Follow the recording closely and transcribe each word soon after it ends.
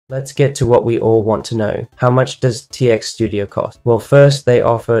Let's get to what we all want to know. How much does LTX Studio cost? Well, first, they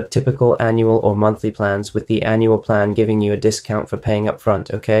offer typical annual or monthly plans, with the annual plan giving you a discount for paying up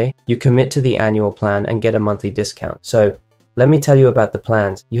front, okay? You commit to the annual plan and get a monthly discount. So, let me tell you about the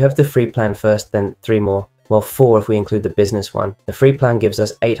plans. You have the free plan first, then 3 more. Well, 4 if we include the business one. The free plan gives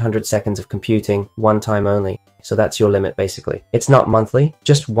us 800 seconds of computing, one time only. So that's your limit, basically. It's not monthly,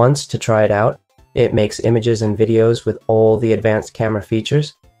 just once to try it out. It makes images and videos with all the advanced camera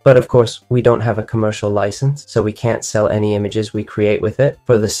features. But of course, we don't have a commercial license, so we can't sell any images we create with it.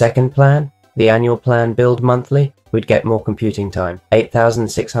 For the second plan, the annual plan billed monthly, we'd get more computing time,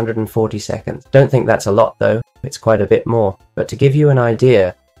 8,640 seconds. Don't think that's a lot though, it's quite a bit more. But to give you an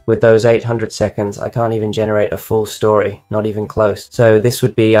idea, with those 800 seconds, I can't even generate a full story, not even close. So this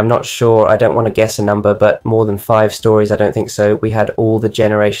would be, I'm not sure, I don't want to guess a number, but more than 5 stories, I don't think so. We had all the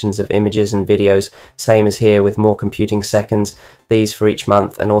generations of images and videos, same as here with more computing seconds, these for each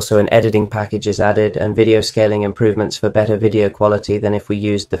month, and also an editing package is added and video scaling improvements for better video quality than if we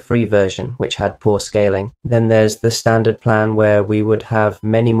used the free version, which had poor scaling. Then there's the standard plan where we would have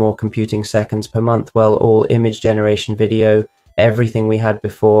many more computing seconds per month, well, all image generation, video, everything we had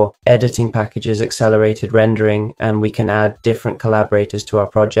before, editing packages, accelerated rendering, and we can add different collaborators to our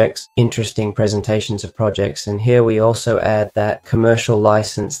projects, interesting presentations of projects. And here we also add that commercial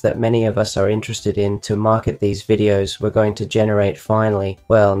license that many of us are interested in to market these videos we're going to generate finally.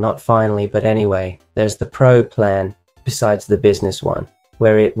 Well, not finally, but anyway. There's the Pro plan besides the business one,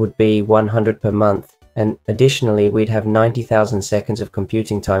 where it would be 100 per month. And additionally, we'd have 90,000 seconds of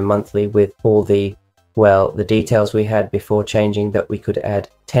computing time monthly with all the details we had before changing, that we could add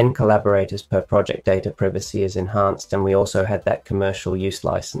 10 collaborators per project, data privacy is enhanced, and we also had that commercial use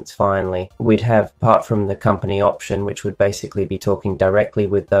license finally. We'd have, apart from the company option, which would basically be talking directly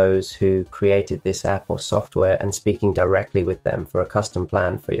with those who created this app or software and speaking directly with them for a custom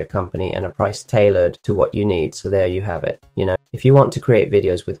plan for your company and a price tailored to what you need. So there you have it. You know, if you want to create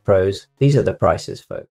videos with pros, these are the prices, folks.